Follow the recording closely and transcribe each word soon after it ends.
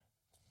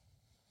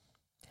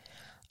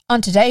On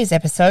today's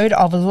episode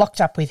of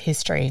Locked Up with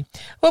History,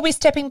 we'll be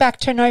stepping back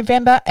to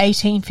November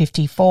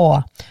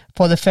 1854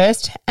 for the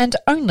first and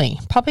only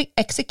public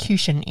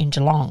execution in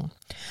Geelong.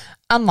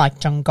 Unlike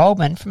John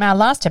Goldman from our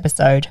last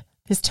episode,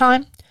 this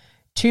time,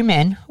 2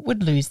 men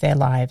would lose their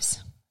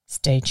lives.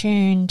 Stay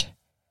tuned.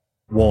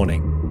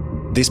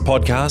 Warning. This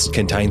podcast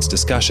contains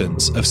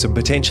discussions of some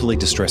potentially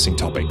distressing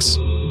topics.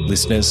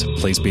 Listeners,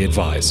 please be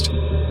advised.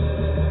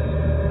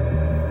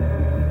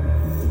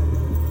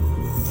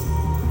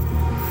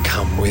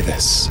 Come with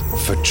us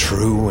for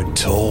true and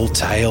tall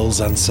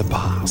tales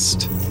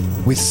unsurpassed,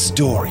 with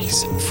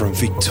stories from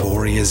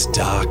Victoria's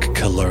dark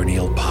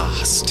colonial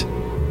past.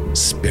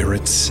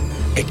 Spirits,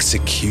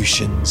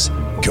 executions,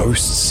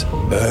 ghosts,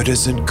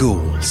 murders and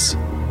ghouls.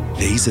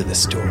 These are the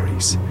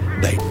stories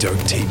they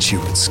don't teach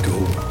you at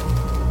school.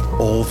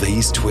 All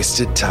these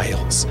twisted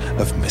tales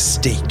of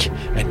mystique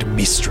and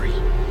mystery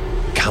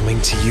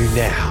coming to you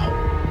now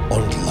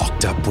on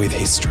Locked Up with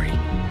History.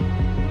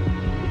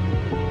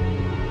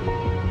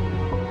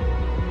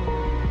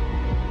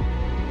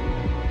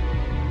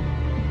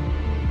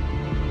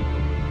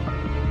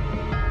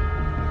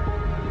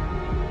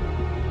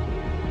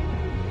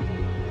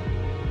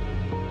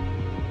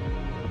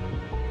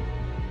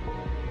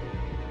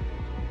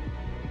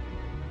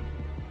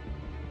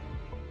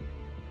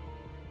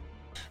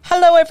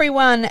 Hello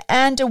everyone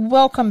and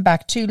welcome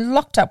back to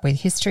Locked Up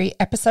with History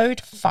episode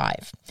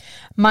 5.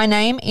 My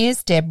name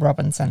is Deb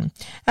Robinson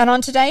and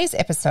on today's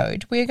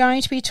episode we're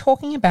going to be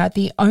talking about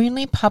the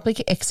only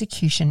public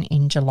execution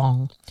in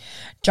Geelong.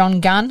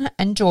 John Gunn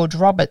and George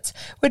Roberts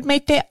would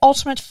meet their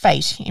ultimate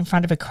fate in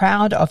front of a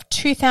crowd of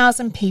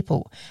 2,000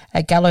 people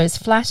at Gallows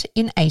Flat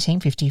in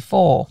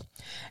 1854.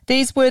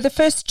 These were the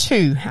first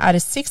 2 out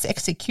of 6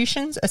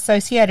 executions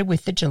associated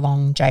with the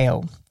Geelong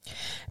jail.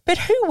 But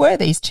who were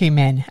these 2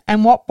 men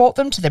and what brought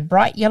them to the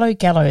bright yellow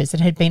gallows that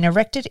had been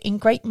erected in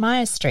Great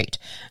Myer Street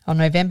on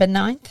November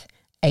 9th,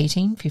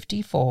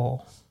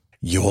 1854?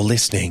 You're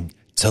listening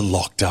to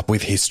Locked Up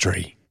with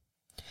History.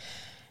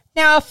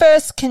 Now, our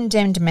first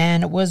condemned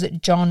man was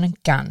John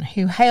Gunn,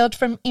 who hailed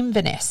from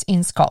Inverness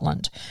in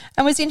Scotland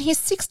and was in his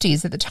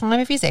 60s at the time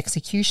of his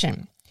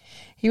execution.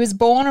 He was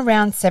born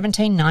around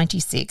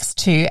 1796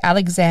 to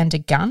Alexander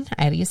Gunn,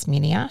 alias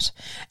Miniat,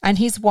 and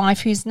his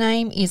wife, whose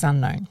name is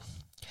unknown.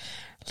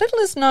 Little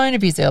is known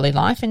of his early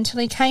life until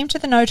he came to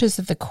the notice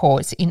of the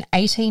courts in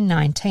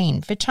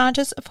 1819 for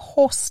charges of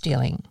horse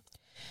stealing.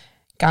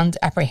 Gunn's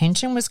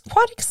apprehension was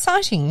quite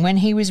exciting when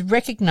he was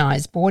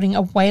recognised boarding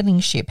a whaling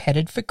ship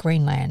headed for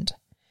Greenland.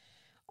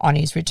 On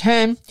his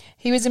return,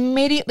 he was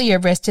immediately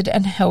arrested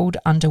and held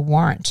under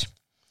warrant.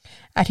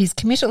 At his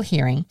committal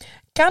hearing,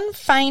 Gunn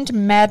feigned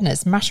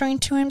madness, muttering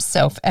to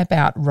himself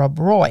about Rob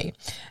Roy,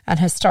 an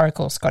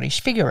historical Scottish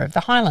figure of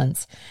the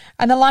Highlands,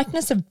 and the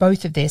likeness of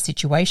both of their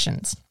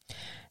situations.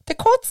 The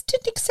courts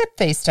didn't accept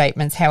these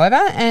statements, however,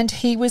 and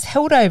he was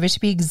held over to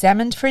be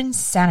examined for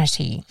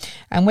insanity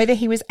and whether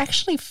he was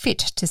actually fit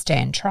to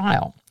stand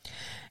trial.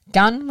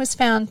 Gunn was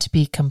found to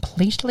be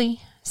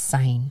completely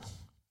sane.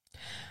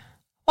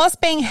 Whilst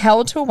being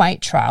held to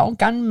await trial,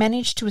 Gunn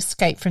managed to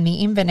escape from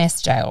the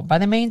Inverness jail by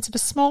the means of a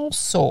small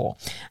saw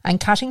and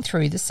cutting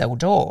through the cell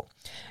door.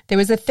 There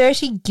was a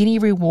 30 guinea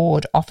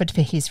reward offered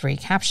for his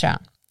recapture.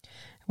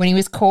 When he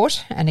was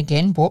caught and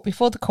again brought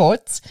before the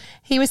courts,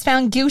 he was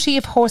found guilty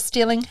of horse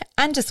stealing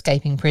and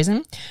escaping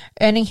prison,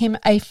 earning him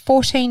a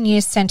 14-year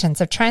sentence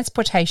of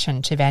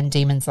transportation to Van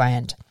Diemen's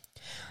Land.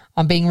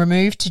 On being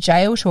removed to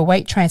jail to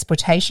await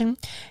transportation,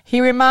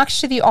 he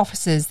remarked to the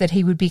officers that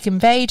he would be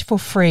conveyed for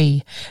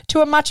free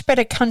to a much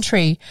better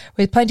country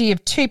with plenty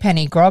of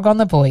 2-penny grog on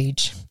the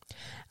voyage.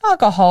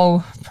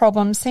 Alcohol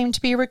problems seemed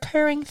to be a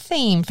recurring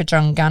theme for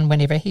John Gunn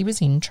whenever he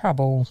was in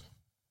trouble.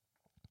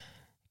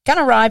 Gunn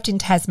arrived in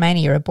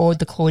Tasmania aboard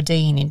the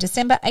Claudine in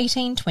December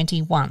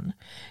 1821,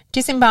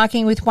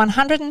 disembarking with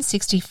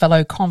 160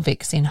 fellow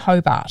convicts in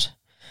Hobart.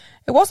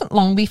 It wasn't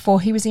long before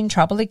he was in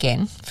trouble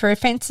again for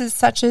offences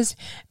such as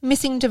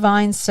missing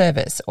divine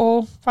service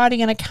or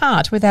riding in a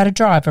cart without a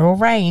driver or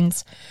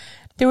reins.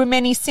 There were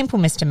many simple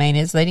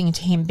misdemeanours leading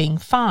to him being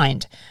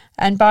fined,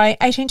 and by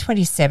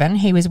 1827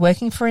 he was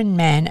working for a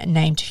man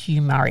named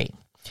Hugh Murray.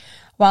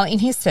 While in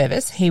his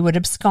service, he would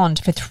abscond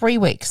for 3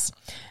 weeks,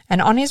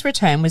 and on his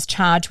return was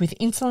charged with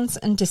insolence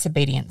and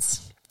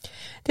disobedience.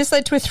 This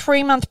led to a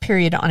 3-month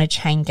period on a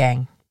chain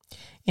gang.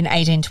 In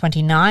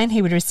 1829,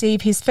 he would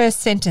receive his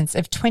first sentence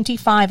of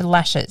 25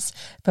 lashes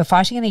for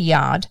fighting in a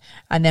yard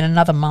and then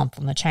another month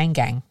on the chain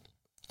gang.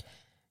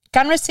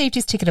 Gunn received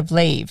his ticket of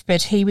leave,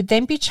 but he would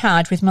then be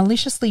charged with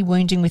maliciously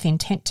wounding with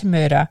intent to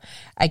murder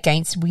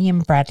against William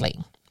Bradley.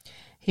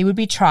 He would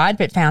be tried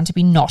but found to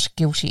be not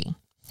guilty.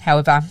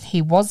 However,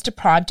 he was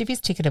deprived of his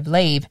ticket of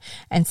leave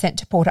and sent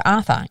to Port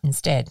Arthur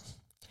instead.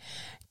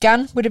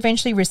 Gunn would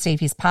eventually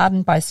receive his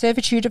pardon by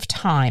servitude of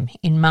time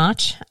in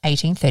March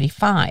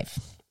 1835.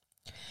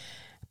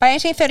 By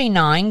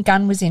 1839,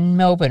 Gunn was in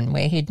Melbourne,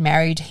 where he'd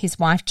married his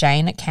wife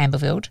Jane at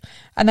Campbellfield,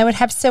 and they would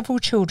have several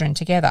children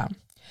together.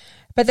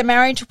 But the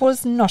marriage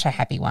was not a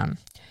happy one,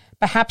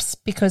 perhaps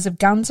because of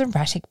Gunn's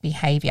erratic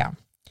behaviour.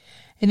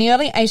 In the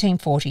early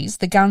 1840s,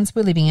 the Gunns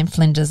were living in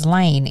Flinders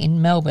Lane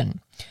in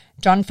Melbourne.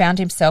 John found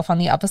himself on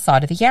the other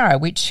side of the Yarra,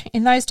 which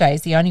in those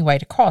days the only way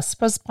to cross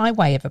was by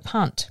way of a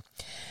punt.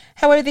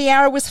 However, the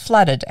Yarra was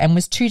flooded and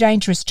was too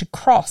dangerous to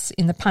cross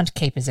in the punt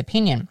keeper's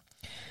opinion.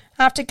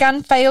 After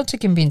Gunn failed to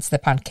convince the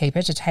punt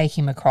keeper to take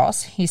him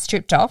across, he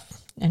stripped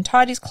off and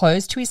tied his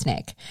clothes to his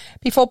neck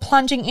before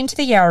plunging into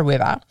the Yarra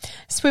River,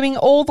 swimming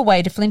all the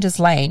way to Flinders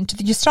Lane to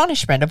the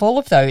astonishment of all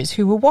of those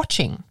who were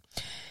watching.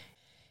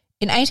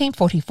 In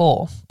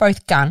 1844,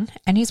 both Gunn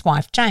and his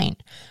wife Jane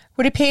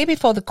would appear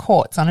before the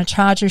courts on a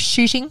charge of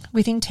shooting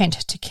with intent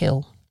to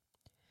kill.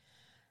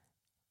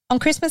 On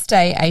Christmas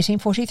Day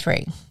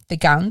 1843, the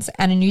Gunns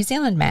and a New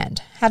Zealand man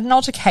had an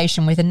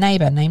altercation with a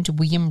neighbour named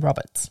William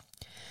Roberts.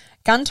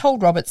 Gunn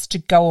told Roberts to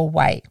go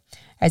away,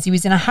 as he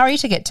was in a hurry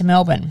to get to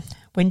Melbourne,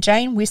 when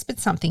Jane whispered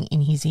something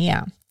in his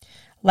ear,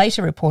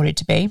 later reported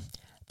to be,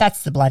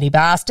 "That's the bloody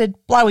bastard,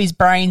 blow his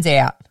brains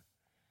out."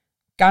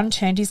 Gunn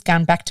turned his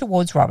gun back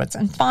towards Roberts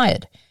and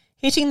fired,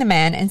 hitting the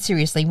man and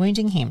seriously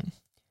wounding him.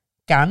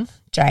 Gunn,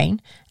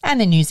 Jane,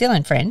 and the New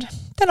Zealand friend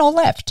then all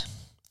left.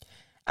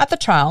 At the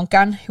trial,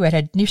 Gunn, who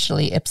had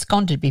initially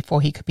absconded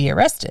before he could be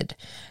arrested,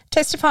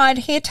 testified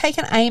he had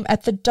taken aim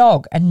at the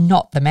dog and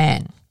not the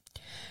man.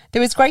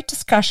 There was great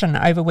discussion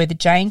over whether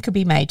Jane could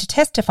be made to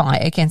testify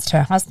against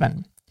her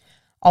husband.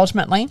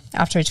 Ultimately,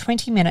 after a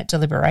 20-minute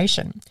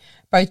deliberation,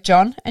 both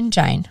John and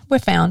Jane were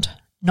found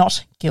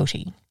not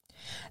guilty.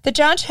 The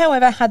judge,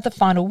 however, had the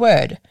final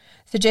word,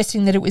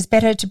 suggesting that it was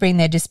better to bring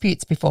their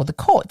disputes before the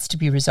courts to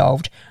be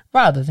resolved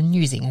rather than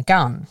using a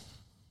gun.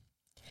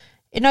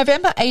 In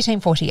November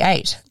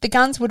 1848, the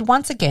Gunns would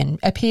once again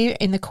appear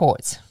in the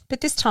courts,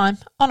 but this time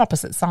on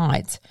opposite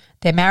sides,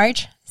 their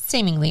marriage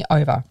seemingly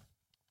over.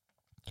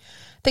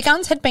 The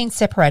Gunns had been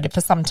separated for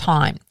some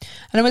time,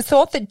 and it was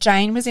thought that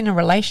Jane was in a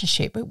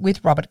relationship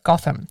with Robert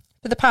Gotham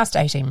for the past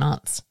 18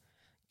 months.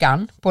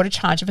 Gunn brought a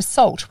charge of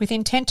assault with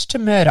intent to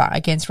murder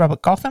against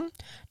Robert Gotham,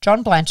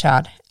 John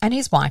Blanchard, and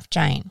his wife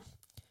Jane.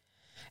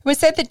 It was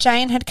said that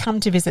Jane had come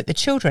to visit the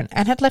children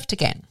and had left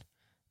again.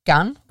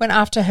 Gunn went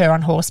after her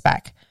on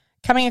horseback,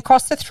 coming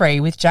across the three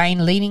with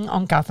Jane leaning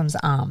on Gotham's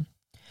arm.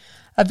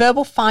 A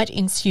verbal fight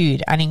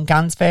ensued, and in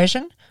Gunn's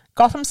version,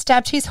 Gotham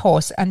stabbed his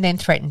horse and then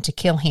threatened to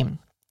kill him.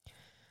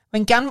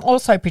 When Gunn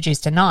also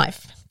produced a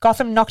knife,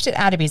 Gotham knocked it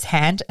out of his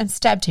hand and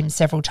stabbed him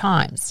several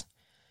times.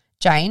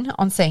 Jane,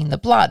 on seeing the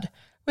blood,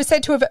 was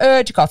said to have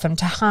urged Gotham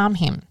to harm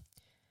him.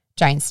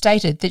 Jane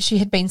stated that she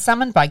had been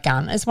summoned by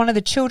Gunn as one of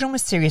the children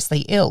was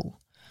seriously ill.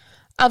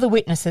 Other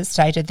witnesses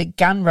stated that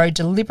Gunn rode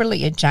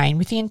deliberately at Jane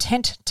with the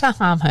intent to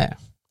harm her.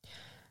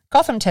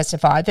 Gotham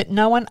testified that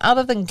no one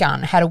other than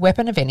Gunn had a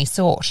weapon of any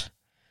sort.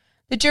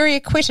 The jury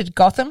acquitted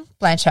Gotham,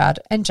 Blanchard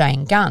and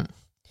Jane Gunn.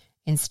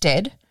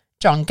 Instead,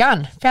 John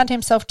Gunn found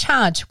himself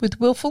charged with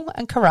willful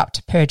and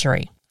corrupt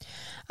perjury.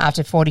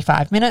 After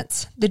 45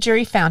 minutes, the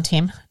jury found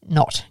him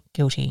not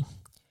guilty.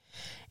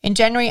 In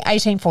January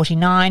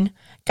 1849,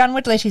 Gunn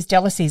would let his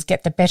jealousies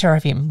get the better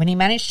of him when he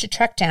managed to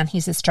track down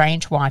his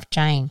estranged wife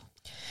Jane.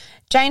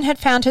 Jane had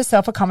found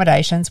herself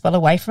accommodations well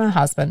away from her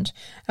husband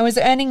and was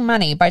earning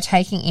money by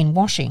taking in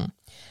washing.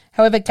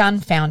 However, Gunn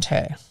found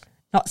her.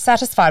 Not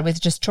satisfied with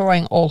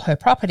destroying all her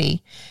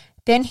property,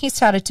 then he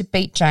started to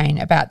beat Jane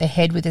about the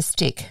head with a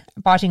stick,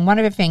 biting one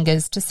of her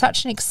fingers to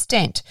such an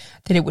extent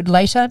that it would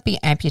later be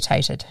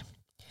amputated.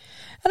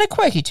 In a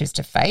quirky twist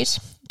of fate,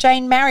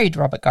 Jane married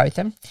Robert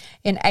Gotham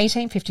in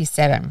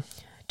 1857,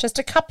 just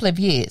a couple of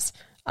years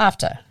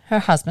after her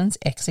husband's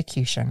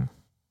execution.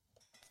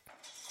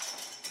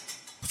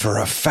 For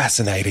a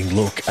fascinating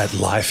look at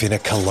life in a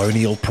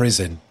colonial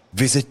prison,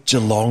 visit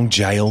Geelong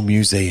Jail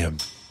Museum.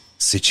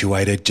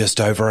 Situated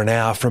just over an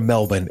hour from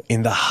Melbourne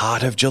in the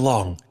heart of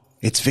Geelong,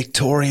 it's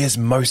Victoria's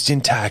most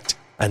intact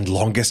and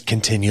longest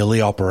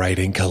continually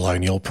operating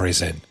colonial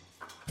prison.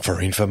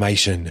 For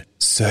information,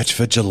 search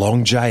for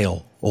Geelong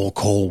Jail or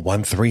call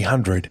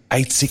 1300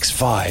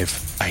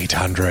 865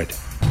 800.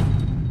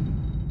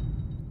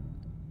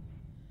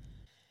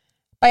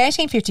 By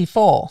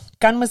 1854,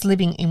 Gunn was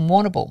living in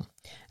Warrnambool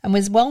and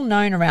was well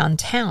known around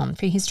town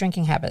for his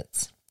drinking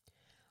habits.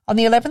 On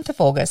the 11th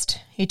of August,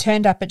 he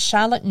turned up at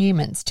Charlotte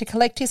Newman's to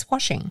collect his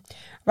washing,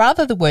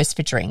 rather the worse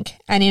for drink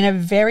and in a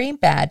very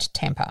bad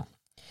temper.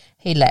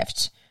 He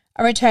left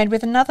and returned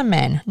with another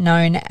man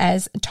known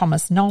as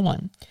Thomas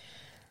Nolan.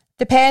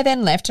 The pair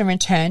then left and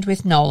returned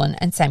with Nolan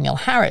and Samuel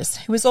Harris,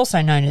 who was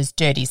also known as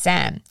Dirty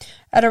Sam,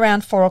 at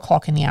around 4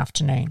 o'clock in the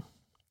afternoon.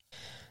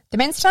 The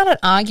men started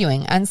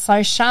arguing, and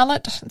so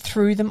Charlotte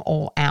threw them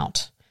all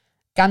out.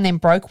 Gunn then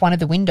broke one of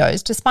the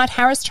windows despite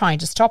Harris trying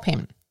to stop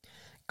him.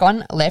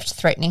 Gunn left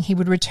threatening he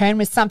would return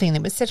with something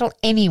that would settle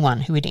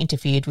anyone who had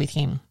interfered with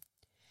him.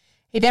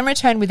 He then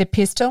returned with a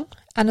pistol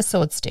and a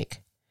sword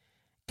stick.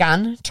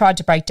 Gunn tried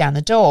to break down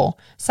the door,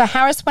 so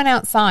Harris went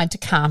outside to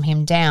calm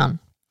him down.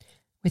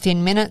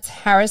 Within minutes,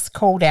 Harris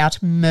called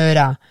out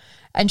murder,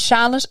 and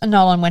Charlotte and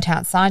Nolan went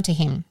outside to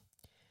him.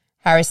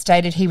 Harris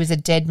stated he was a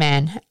dead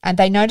man, and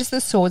they noticed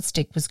the sword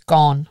stick was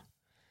gone.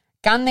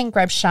 Gunn then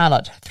grabbed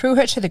Charlotte, threw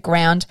her to the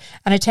ground,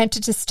 and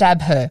attempted to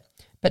stab her,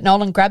 but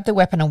Nolan grabbed the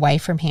weapon away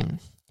from him.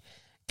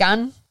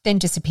 Gunn then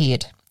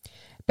disappeared,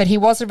 but he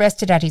was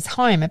arrested at his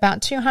home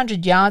about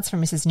 200 yards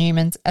from Mrs.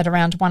 Newman's at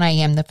around 1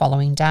 a.m. the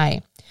following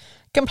day,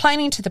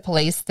 complaining to the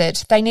police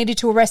that they needed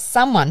to arrest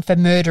someone for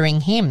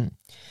murdering him.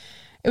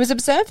 It was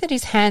observed that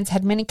his hands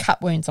had many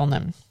cut wounds on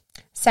them.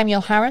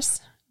 Samuel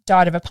Harris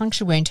died of a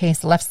puncture wound to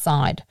his left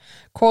side,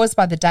 caused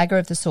by the dagger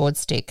of the sword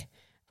stick,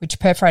 which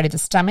perforated the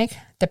stomach,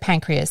 the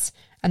pancreas,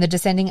 and the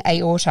descending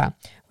aorta,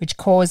 which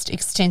caused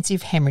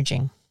extensive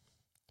hemorrhaging.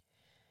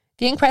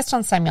 The inquest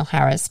on Samuel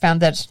Harris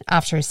found that,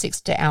 after a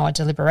 6-hour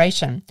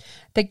deliberation,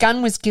 that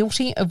Gunn was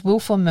guilty of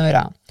willful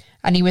murder,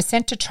 and he was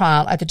sent to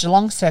trial at the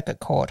Geelong Circuit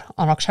Court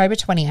on October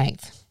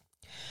 28th.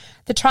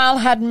 The trial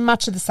had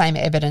much of the same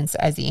evidence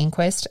as the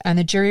inquest, and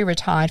the jury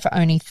retired for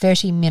only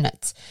 30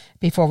 minutes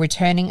before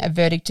returning a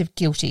verdict of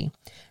guilty,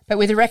 but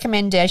with a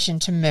recommendation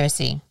to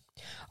mercy.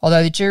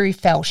 Although the jury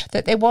felt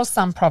that there was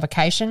some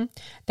provocation,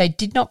 they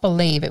did not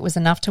believe it was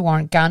enough to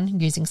warrant Gunn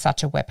using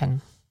such a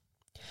weapon.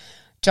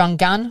 John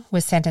Gunn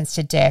was sentenced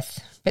to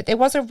death, but there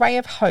was a ray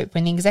of hope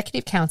when the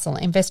Executive Council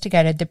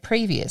investigated the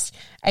previous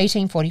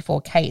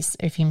 1844 case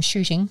of him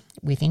shooting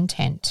with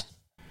intent.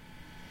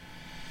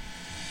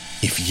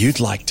 If you'd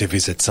like to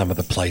visit some of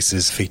the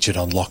places featured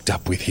on Locked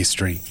Up with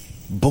History,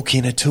 book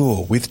in a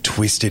tour with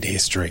Twisted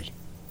History.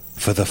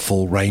 For the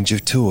full range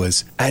of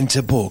tours and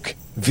to book,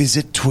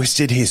 visit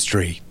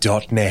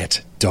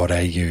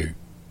twistedhistory.net.au.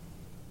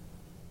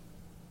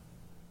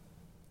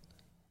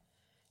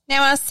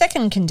 Now, our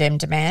second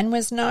condemned man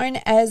was known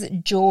as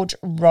George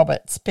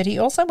Roberts, but he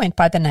also went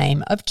by the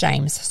name of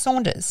James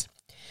Saunders.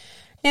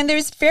 Now, there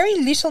is very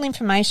little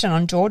information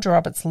on George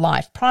Roberts'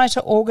 life prior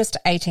to August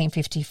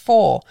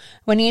 1854,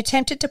 when he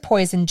attempted to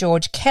poison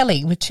George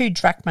Kelly with 2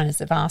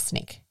 drachmas of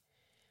arsenic.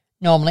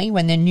 Normally,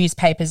 when the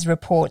newspapers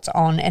report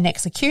on an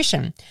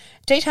execution,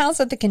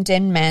 details of the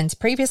condemned man's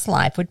previous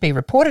life would be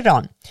reported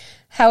on.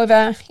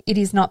 However, it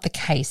is not the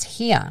case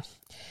here.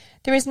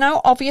 There is no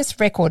obvious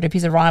record of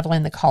his arrival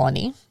in the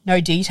colony, no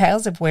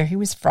details of where he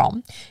was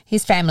from,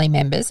 his family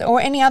members,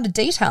 or any other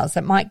details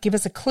that might give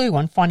us a clue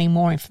on finding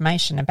more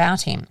information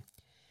about him.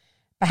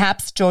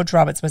 Perhaps George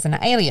Roberts was an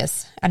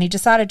alias, and he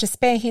decided to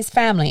spare his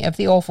family of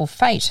the awful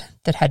fate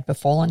that had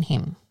befallen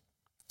him.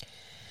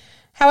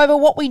 However,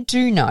 what we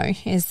do know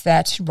is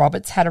that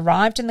Roberts had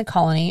arrived in the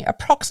colony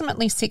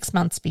approximately 6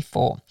 months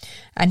before,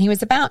 and he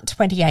was about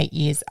 28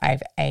 years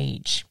of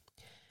age.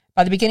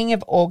 By the beginning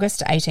of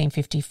August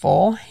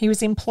 1854, he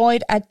was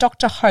employed at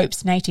Dr.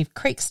 Hope's Native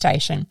Creek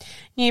station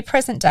near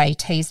present-day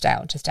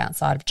Teesdale, just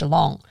outside of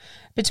Geelong,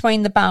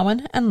 between the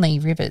Barwon and Lee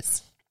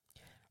rivers.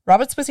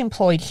 Roberts was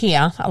employed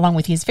here along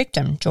with his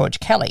victim, George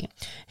Kelly,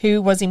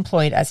 who was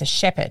employed as a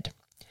shepherd.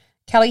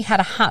 Kelly had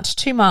a hut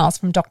 2 miles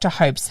from Dr.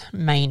 Hope's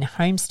main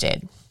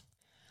homestead.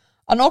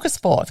 On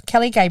August 4th,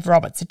 Kelly gave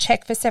Roberts a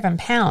cheque for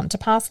 £7 to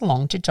pass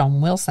along to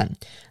John Wilson,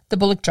 the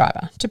bullock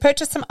driver, to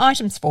purchase some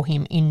items for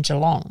him in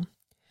Geelong.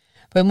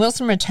 When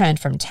Wilson returned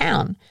from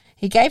town,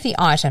 he gave the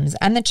items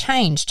and the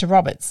change to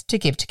Roberts to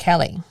give to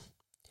Kelly.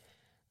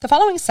 The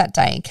following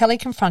Saturday, Kelly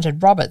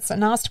confronted Roberts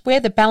and asked where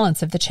the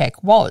balance of the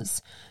cheque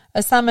was,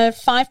 a sum of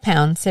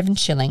 £5, 7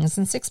 shillings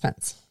and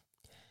sixpence.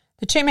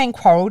 The two men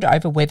quarrelled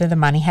over whether the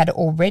money had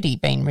already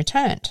been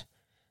returned.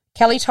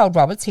 Kelly told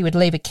Roberts he would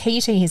leave a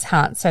key to his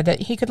hut so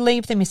that he could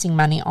leave the missing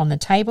money on the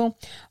table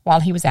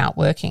while he was out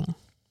working.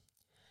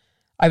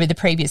 Over the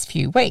previous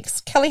few weeks,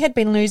 Kelly had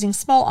been losing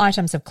small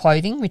items of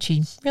clothing, which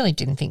he really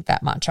didn't think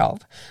that much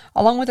of,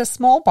 along with a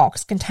small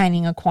box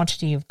containing a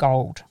quantity of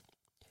gold.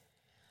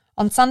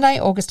 On Sunday,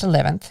 August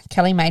 11th,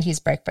 Kelly made his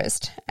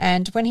breakfast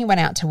and, when he went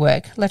out to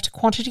work, left a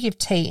quantity of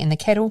tea in the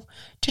kettle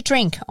to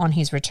drink on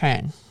his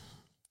return.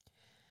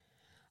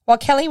 While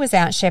Kelly was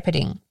out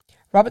shepherding,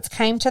 Roberts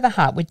came to the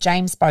hut with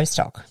James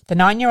Bostock, the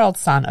 9-year-old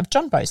son of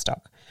John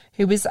Bostock,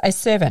 who was a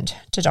servant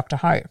to Dr.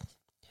 Hope.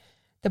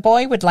 The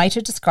boy would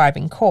later describe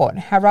in court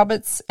how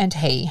Roberts and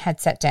he had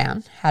sat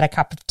down, had a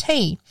cup of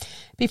tea,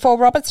 before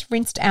Roberts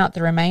rinsed out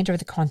the remainder of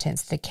the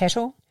contents of the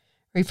kettle,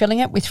 refilling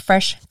it with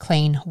fresh,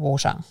 clean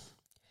water.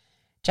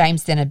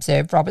 James then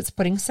observed Roberts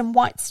putting some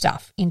white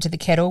stuff into the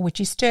kettle, which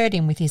he stirred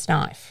in with his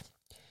knife.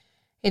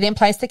 He then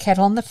placed the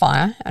kettle on the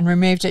fire and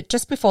removed it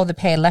just before the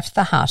pair left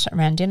the hut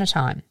around dinner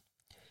time.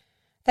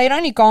 They had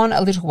only gone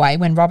a little way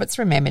when Roberts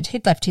remembered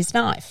he'd left his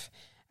knife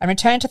and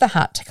returned to the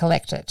hut to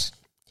collect it.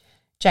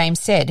 James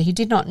said he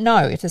did not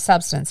know if the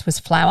substance was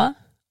flour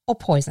or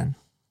poison.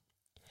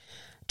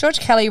 George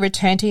Kelly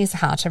returned to his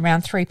hut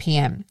around 3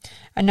 p.m.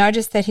 and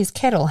noticed that his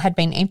kettle had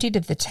been emptied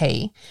of the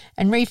tea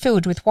and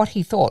refilled with what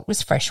he thought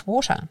was fresh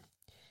water.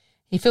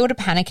 He filled a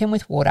pannikin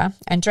with water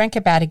and drank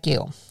about a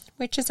gill,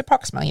 which is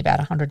approximately about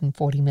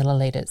 140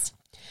 millilitres,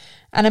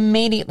 and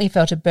immediately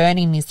felt a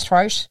burning in his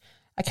throat,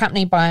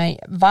 accompanied by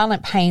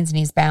violent pains in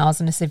his bowels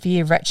and a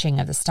severe retching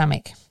of the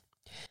stomach.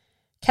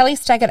 Kelly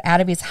staggered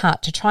out of his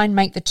hut to try and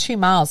make the 2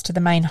 miles to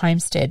the main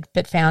homestead,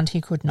 but found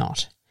he could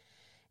not.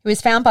 He was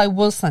found by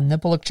Wilson, the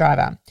bullock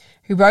driver,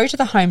 who rode to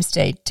the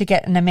homestead to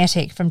get an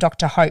emetic from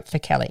Dr. Hope for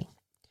Kelly.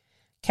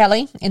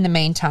 Kelly, in the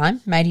meantime,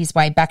 made his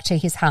way back to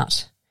his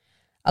hut.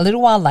 A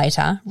little while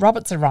later,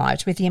 Roberts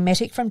arrived with the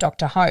emetic from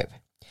Dr. Hope.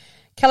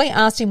 Kelly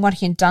asked him what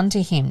he had done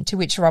to him, to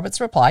which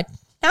Roberts replied,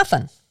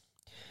 "Nothing."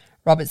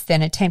 Roberts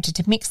then attempted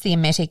to mix the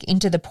emetic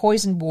into the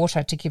poisoned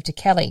water to give to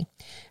Kelly,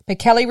 but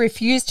Kelly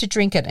refused to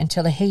drink it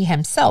until he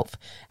himself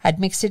had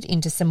mixed it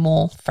into some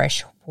more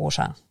fresh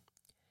water.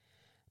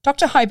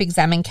 Dr. Hope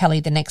examined Kelly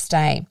the next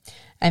day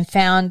and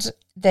found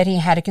that he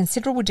had a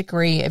considerable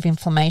degree of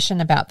inflammation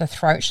about the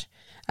throat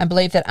and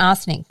believed that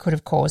arsenic could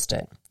have caused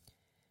it.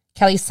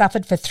 Kelly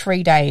suffered for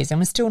 3 days and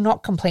was still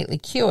not completely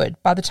cured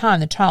by the time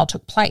the trial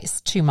took place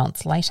 2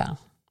 months later.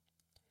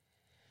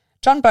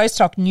 John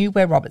Bostock knew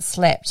where Roberts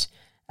slept,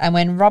 and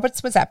when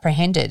Roberts was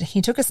apprehended,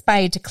 he took a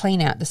spade to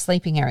clean out the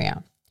sleeping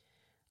area.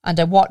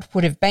 Under what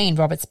would have been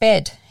Roberts'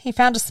 bed, he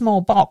found a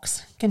small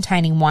box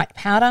containing white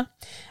powder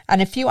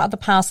and a few other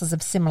parcels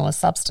of similar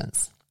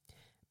substance.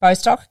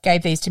 Bostock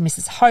gave these to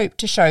Mrs. Hope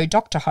to show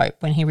Dr. Hope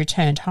when he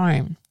returned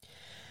home.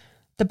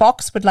 The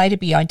box would later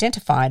be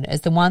identified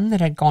as the one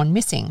that had gone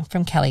missing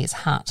from Kelly's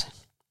hut.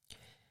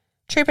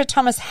 Trooper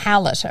Thomas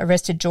Howlett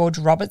arrested George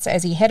Roberts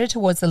as he headed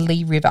towards the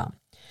Lee River.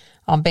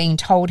 On being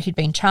told he'd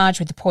been charged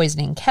with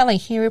poisoning Kelly,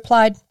 he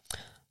replied,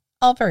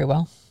 "Oh, very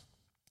well."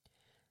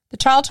 The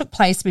trial took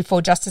place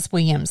before Justice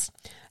Williams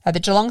at the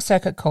Geelong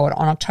Circuit Court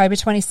on October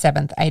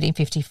 27,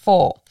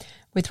 1854,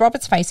 with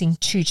Roberts facing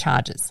 2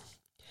 charges.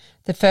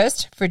 The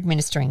first for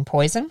administering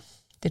poison,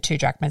 the 2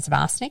 drachmas of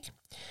arsenic,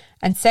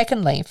 and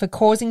secondly for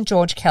causing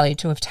George Kelly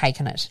to have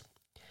taken it.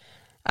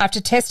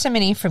 After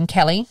testimony from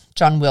Kelly,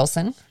 John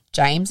Wilson,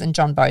 James and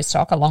John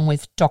Bostock, along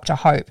with Dr.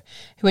 Hope,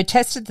 who had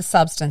tested the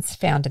substance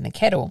found in the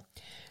kettle,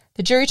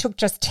 the jury took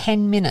just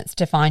 10 minutes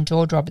to find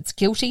George Roberts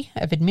guilty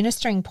of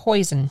administering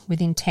poison with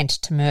intent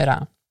to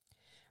murder.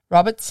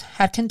 Roberts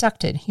had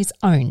conducted his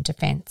own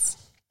defence.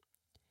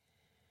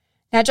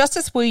 Now,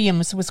 Justice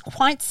Williams was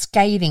quite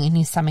scathing in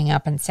his summing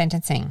up and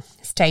sentencing,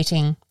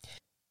 stating,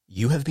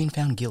 "You have been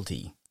found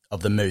guilty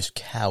of the most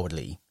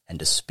cowardly and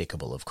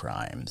despicable of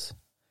crimes.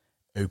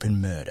 Open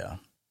murder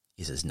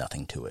is as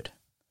nothing to it.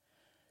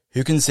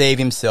 Who can save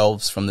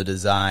himself from the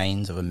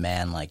designs of a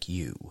man like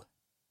you,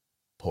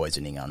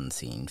 poisoning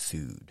unseen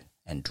food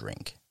and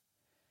drink?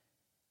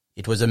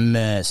 It was a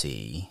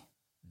mercy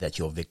that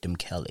your victim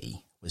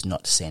Kelly was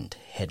not sent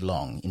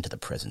headlong into the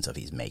presence of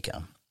his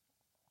Maker.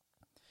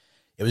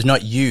 It was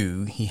not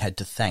you he had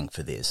to thank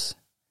for this.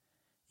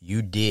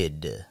 You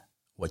did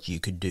what you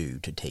could do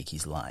to take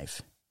his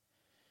life.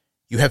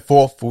 You have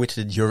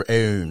forfeited your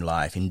own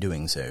life in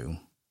doing so.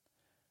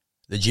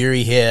 The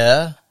jury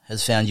here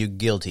has found you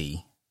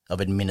guilty of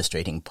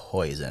administering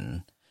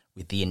poison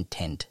with the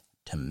intent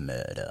to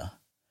murder.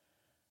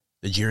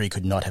 The jury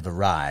could not have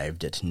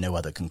arrived at no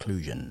other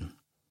conclusion.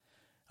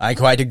 I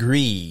quite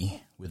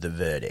agree with the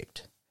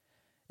verdict.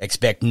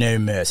 Expect no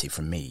mercy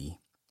from me.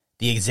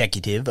 The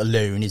executive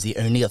alone is the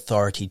only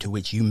authority to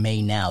which you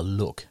may now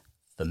look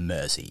for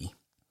mercy.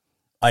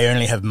 I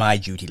only have my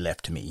duty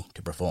left to me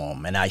to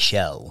perform, and I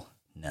shall.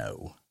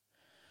 No,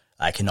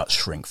 I cannot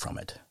shrink from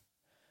it.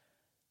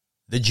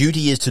 The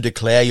duty is to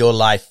declare your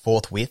life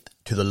forthwith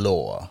to the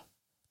law.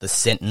 The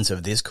sentence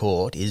of this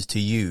court is to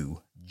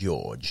you,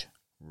 George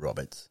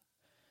Roberts.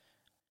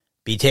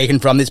 Be taken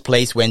from this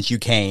place whence you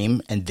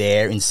came, and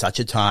there in such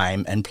a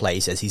time and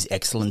place as His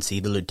Excellency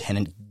the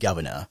Lieutenant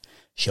Governor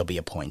shall be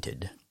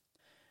appointed.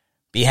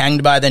 Be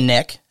hanged by the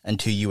neck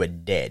until you are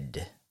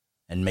dead,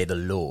 and may the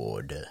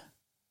Lord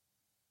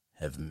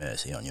have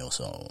mercy on your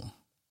soul."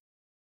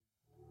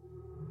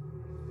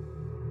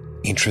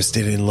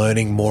 Interested in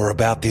learning more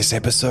about this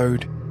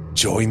episode?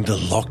 Join the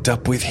Locked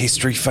Up with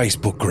History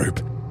Facebook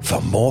group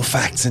for more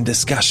facts and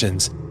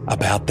discussions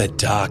about the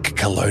dark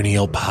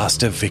colonial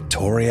past of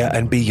Victoria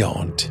and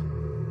beyond.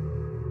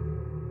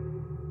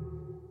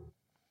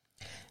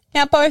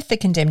 Now, both the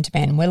condemned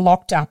men were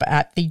locked up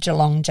at the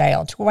Geelong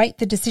jail to await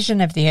the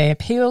decision of the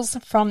appeals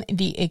from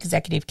the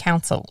Executive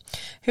Council,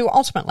 who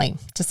ultimately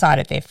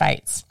decided their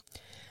fates.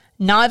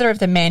 Neither of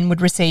the men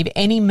would receive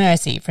any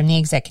mercy from the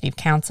Executive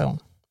Council.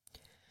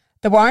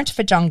 The warrant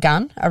for John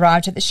Gunn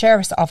arrived at the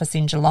Sheriff's Office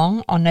in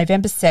Geelong on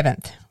November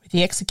 7th, with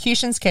the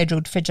execution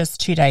scheduled for just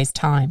 2 days'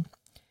 time.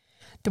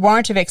 The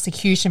warrant of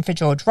execution for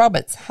George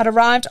Roberts had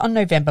arrived on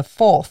November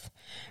 4th,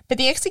 but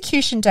the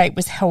execution date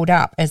was held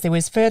up as there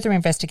was further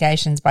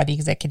investigations by the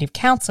Executive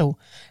Council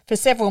for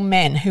several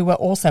men who were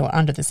also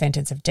under the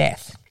sentence of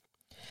death.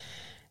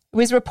 It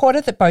was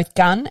reported that both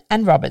Gunn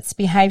and Roberts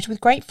behaved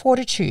with great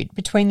fortitude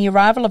between the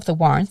arrival of the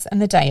warrants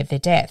and the day of their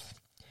death.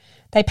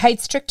 They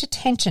paid strict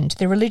attention to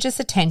the religious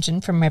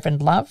attention from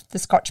Reverend Love, the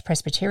Scotch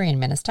Presbyterian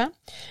minister,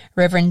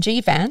 Reverend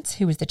G. Vance,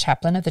 who was the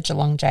chaplain of the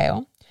Geelong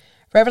jail,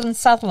 Reverend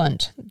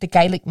Sutherland, the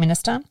Gaelic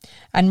minister,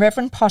 and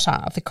Reverend Potter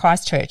of the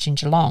Christ Church in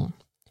Geelong.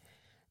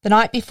 The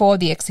night before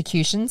the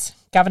executions,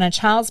 Governor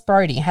Charles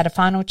Brodie had a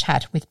final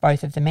chat with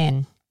both of the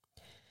men.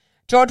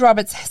 George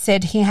Roberts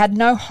said he had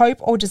no hope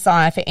or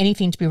desire for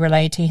anything to be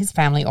relayed to his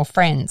family or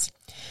friends.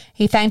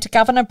 He thanked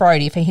Governor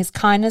Brodie for his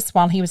kindness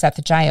while he was at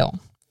the jail.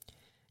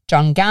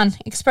 John Gunn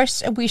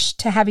expressed a wish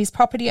to have his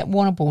property at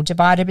Warrnambool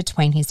divided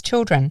between his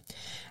children,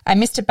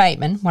 and Mr.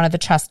 Bateman, one of the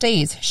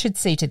trustees, should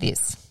see to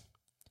this.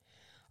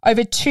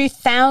 Over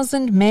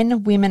 2,000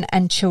 men, women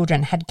and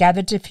children had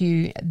gathered to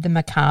view the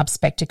macabre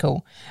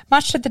spectacle,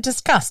 much to the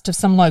disgust of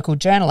some local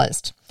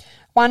journalists.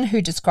 One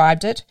who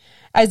described it,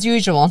 as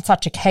usual on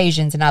such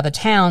occasions in other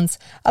towns,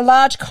 a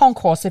large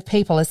concourse of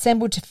people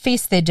assembled to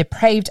feast their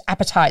depraved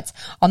appetites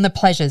on the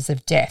pleasures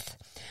of death.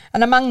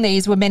 And among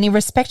these were many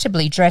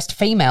respectably dressed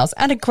females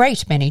and a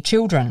great many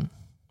children.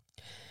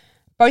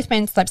 Both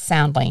men slept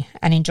soundly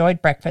and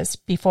enjoyed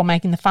breakfast before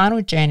making the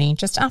final journey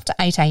just after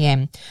 8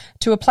 a.m.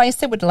 to a place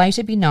that would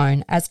later be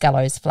known as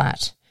Gallows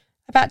Flat,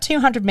 about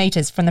 200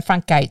 metres from the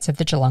front gates of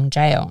the Geelong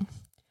jail.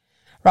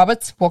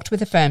 Roberts walked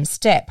with a firm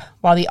step,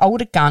 while the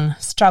older Gunn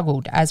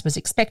struggled, as was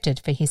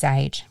expected for his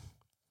age.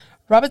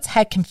 Roberts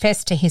had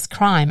confessed to his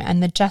crime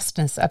and the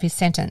justness of his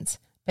sentence,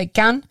 but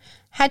Gunn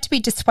had to be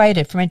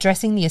dissuaded from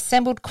addressing the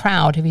assembled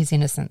crowd of his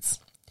innocence.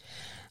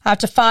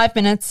 After 5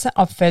 minutes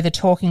of further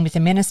talking with the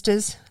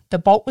ministers, the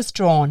bolt was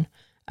drawn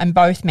and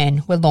both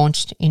men were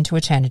launched into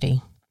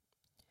eternity.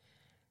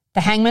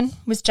 The hangman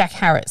was Jack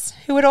Harris,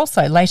 who would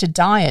also later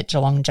die at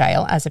Geelong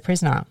Jail as a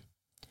prisoner.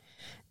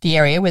 The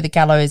area where the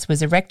gallows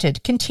was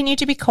erected continued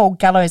to be called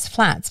Gallows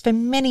Flats for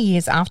many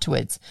years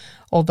afterwards,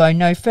 although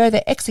no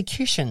further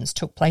executions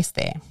took place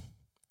there.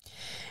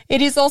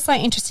 It is also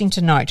interesting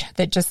to note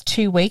that just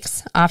 2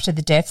 weeks after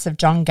the deaths of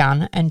John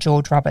Gunn and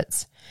George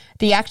Roberts,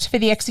 the Act for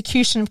the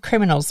Execution of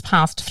Criminals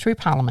passed through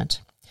Parliament.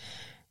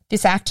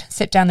 This act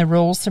set down the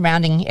rules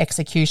surrounding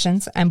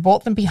executions and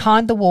brought them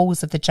behind the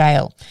walls of the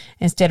jail,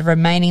 instead of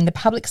remaining the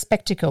public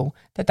spectacle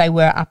that they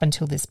were up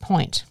until this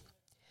point.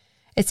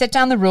 It set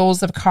down the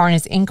rules of a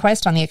coroner's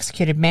inquest on the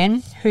executed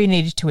men who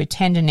needed to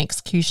attend an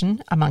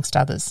execution, amongst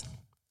others.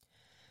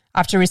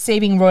 After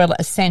receiving royal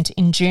assent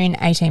in June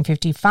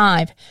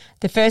 1855,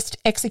 the first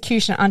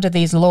execution under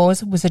these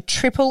laws was a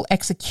triple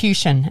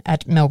execution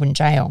at Melbourne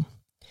Jail.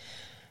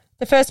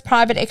 The first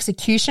private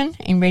execution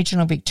in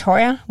regional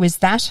Victoria was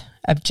that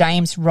of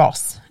James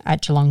Ross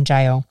at Geelong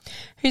Jail,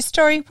 whose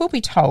story will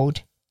be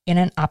told in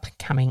an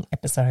upcoming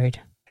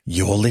episode.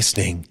 You're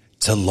listening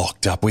to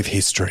Locked Up with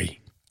History.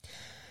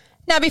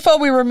 Now, before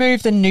we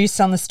remove the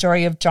noose on the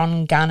story of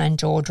John Gunn and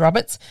George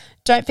Roberts,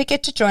 don't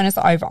forget to join us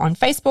over on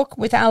Facebook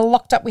with our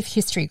Locked Up with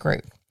History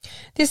group.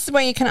 This is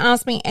where you can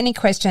ask me any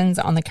questions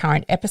on the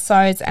current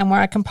episodes and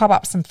where I can pop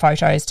up some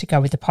photos to go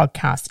with the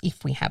podcast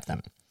if we have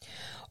them.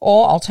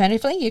 Or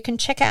alternatively, you can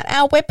check out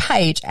our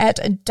webpage at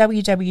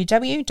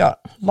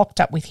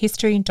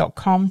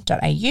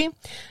www.lockedupwithhistory.com.au,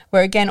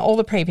 where again all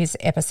the previous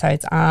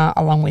episodes are,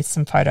 along with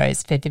some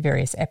photos for the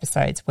various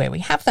episodes where we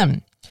have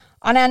them.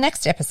 On our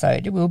next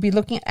episode, we'll be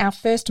looking at our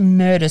first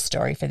murder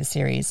story for the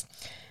series.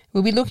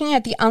 We'll be looking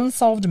at the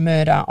unsolved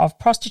murder of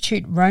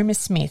prostitute Roma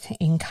Smith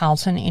in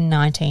Carlton in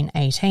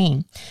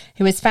 1918,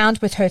 who was found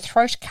with her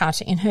throat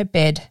cut in her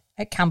bed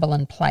at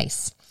Cumberland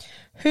Place.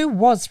 Who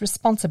was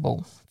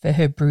responsible for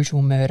her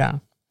brutal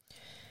murder?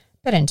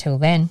 But until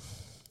then,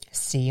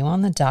 see you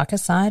on the darker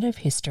side of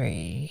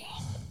history.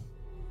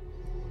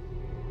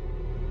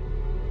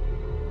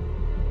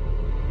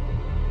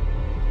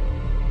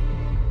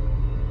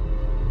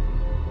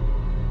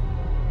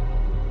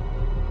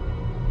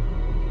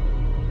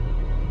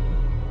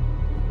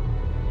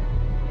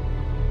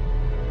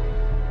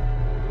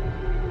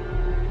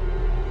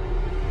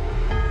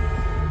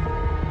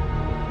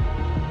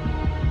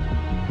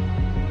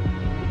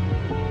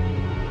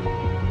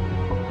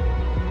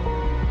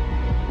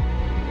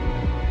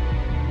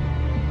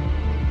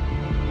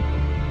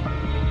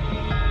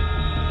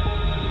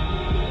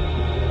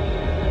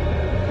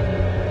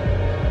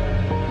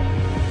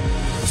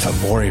 For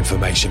more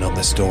information on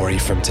the story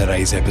from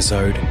today's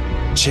episode,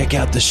 check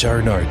out the show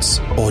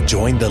notes or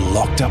join the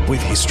Locked Up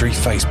with History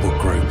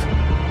Facebook group.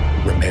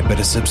 Remember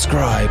to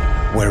subscribe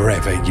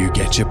wherever you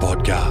get your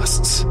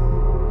podcasts.